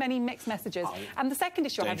so many mixed messages. And the second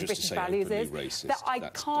issue I have with British values is that I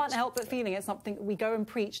can't help but feeling it's something we go and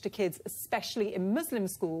preach to kids, especially in Muslim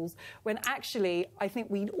schools, when actually I think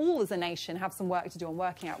we all as a nation have some work to do on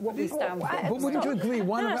working out what we stand for. But wouldn't you agree,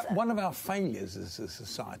 one of our failures as a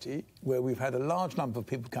society, where we've had a large number of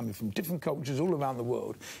people coming from different cultures all around the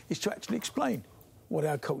world, is to actually explain what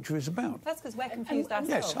our culture is about? That's because we're confused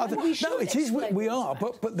ourselves. Yes, no, it is. We are,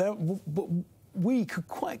 but we could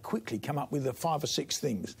quite quickly come up with 5 or 6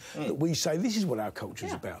 things that we say this is what our culture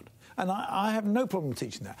is about. And I have no problem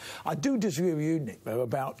teaching that. I do disagree with you, Nick, though,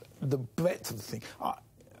 about the breadth of the thing.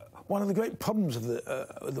 One of the great problems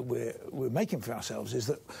that we're making for ourselves is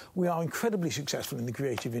that we are incredibly successful in the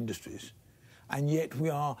creative industries, and yet we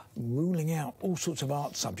are ruling out all sorts of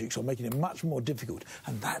art subjects or making it much more difficult.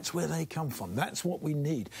 And that's where they come from. That's what we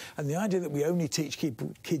need. And the idea that we only teach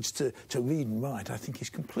kids to read and write, I think, is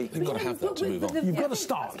completely... We've got to have that to move on. You've got to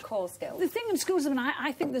start. That's a core skill. The thing in schools, I mean,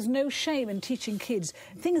 I think there's no shame in teaching kids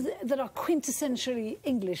things that are quintessentially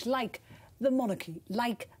English, like the monarchy,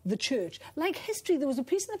 like the church, like history. There was a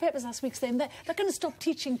piece in the papers last week saying they're going to stop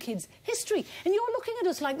teaching kids history. And you're looking at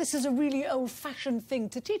us like this is a really old-fashioned thing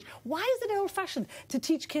to teach. Why is it old-fashioned to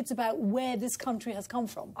teach kids about where this country has come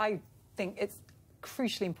from? I think it's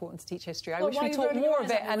crucially important to teach history. I wish we taught more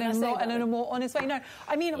of it and in a more honest way. No,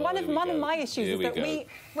 I mean, one of my issues is that we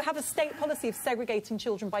have a state policy of segregating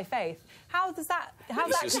children by faith. How's that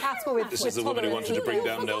compatible with This is the woman who wanted to bring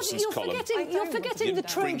down Nelson's column. You're forgetting the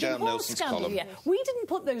Trojan horse scandal here. We didn't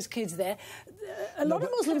put those kids there. A lot of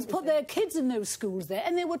Muslims put their kids in those schools there,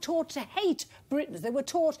 and they were taught to hate Britons. They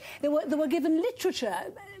were given literature,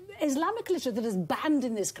 Islamic literature that is banned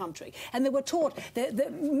in this country, and they were taught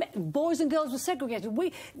that boys and girls were segregated.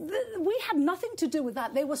 We had nothing to do with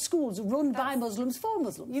that. They were schools run by Muslims for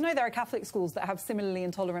Muslims. You know, there are Catholic schools that have similarly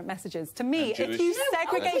intolerant messages. To me, if you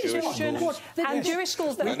segregate children and Jewish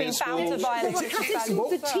schools that have been found to violate Catholic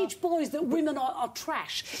schools that teach boys that women are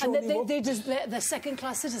trash and that they're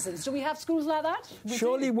second-class citizens. Do we have schools like that?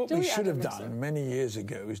 Surely what we should have done many years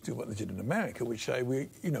ago is do what they did in America, which say we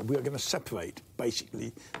are going to separate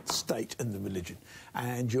basically the state and the religion,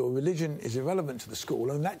 and your religion is irrelevant to the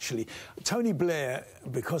school. And actually, Tony Blair,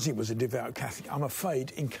 because he was a devout Catholic, I'm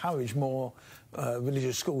afraid encouraged more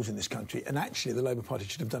religious schools in this country, and actually the Labour Party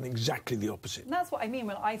should have done exactly the opposite. And that's what I mean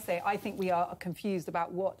when I say I think we are confused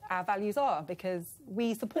about what our values are, because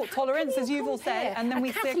we support tolerance, as you've all said, and then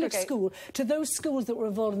we segregate. A Catholic school to those schools that were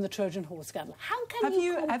involved in the Trojan horse scandal. How can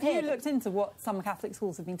you compare? Have you looked into what some Catholic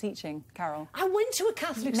schools have been teaching, Carole? I went to a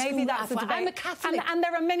Catholic school. Maybe that's a debate. I'm a Catholic. And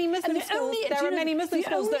there are many Muslim schools. There are many Muslim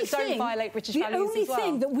schools that don't violate British values as well. The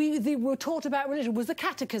only thing that they were taught about religion was the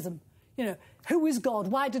catechism. you know, who is God?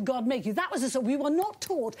 Why did God make you? That was so. We were not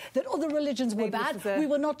taught that other religions were bad. We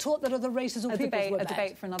were not taught that other races or peoples were bad. A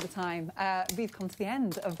debate for another time. We've come to the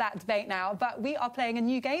end of that debate now, but we are playing a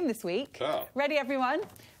new game this week. Oh. Ready, everyone?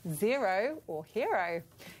 Zero or hero.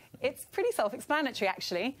 It's pretty self-explanatory,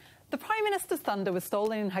 actually. The Prime Minister's thunder was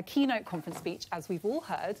stolen in her keynote conference speech, as we've all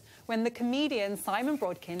heard, when the comedian Simon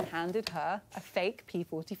Brodkin handed her a fake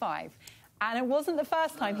P45. And it wasn't the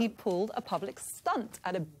first time he'd pulled a public stunt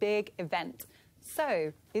at a big event.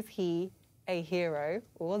 So, is he a hero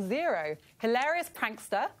or zero? Hilarious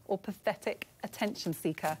prankster or pathetic attention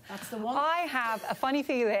seeker? That's the one. I have a funny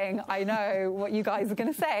feeling I know what you guys are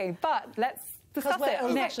going to say, but let's discuss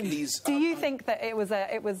it. Nick, do you think that it was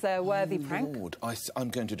a worthy prank? Lord, I'm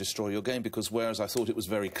going to destroy your game, because whereas I thought it was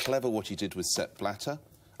very clever what he did with Sepp Blatter,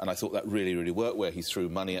 and I thought that really, really worked, where he threw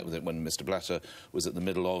money at it when Mr. Blatter was at the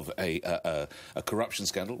middle of a corruption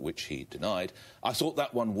scandal, which he denied. I thought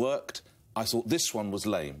that one worked. I thought this one was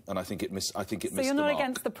lame, and I think it missed the mark. So you're not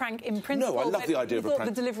against the prank in principle? No, I love the idea of a prank.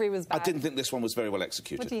 The delivery was bad. I didn't think this one was very well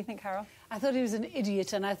executed. What do you think, Carole? I thought he was an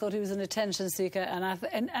idiot, and I thought he was an attention seeker, and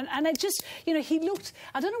it just, you know, he looked.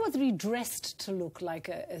 I don't know whether he dressed to look like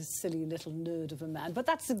a silly little nerd of a man, but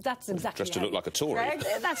that's exactly. Dressed to look like a Tory. Right?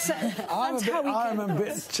 That's how he I'm a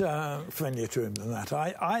bit friendlier to him than that.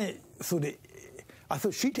 I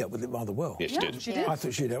thought she dealt with it rather well. Yes, she did. She did. I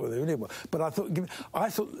thought she dealt with it really well. But I thought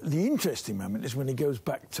the interesting moment is when he goes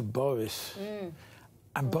back to Boris,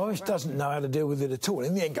 and Boris doesn't know how to deal with it at all.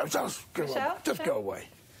 In the end, goes, just go away.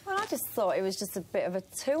 Well, I just thought it was just a bit of a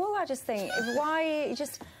tool. I just think, I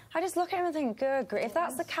just look at him and think, good grief, if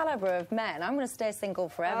that's the calibre of men, I'm going to stay single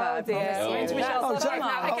forever. Oh, dear.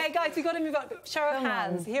 Oh, OK, guys, we've got to move on. Show of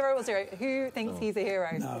hands. Hero or zero? Who thinks he's a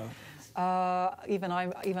hero? No. Even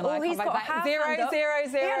I he's can't got back that. Zero.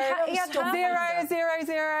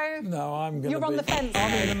 No, I'm going to You're on the fence.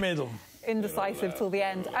 I'm in the middle. Indecisive till the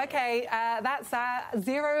end. OK, that's our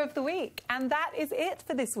zero of the week. And that is it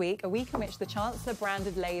for this week, a week in which the Chancellor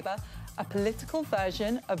branded Labour a political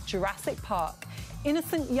version of Jurassic Park.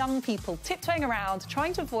 Innocent young people tiptoeing around,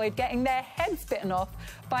 trying to avoid getting their heads bitten off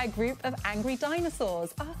by a group of angry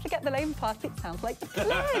dinosaurs. Oh, forget the Labour Party, it sounds like the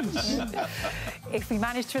pledge. If we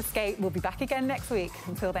manage to escape, we'll be back again next week.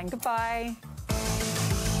 Until then, goodbye.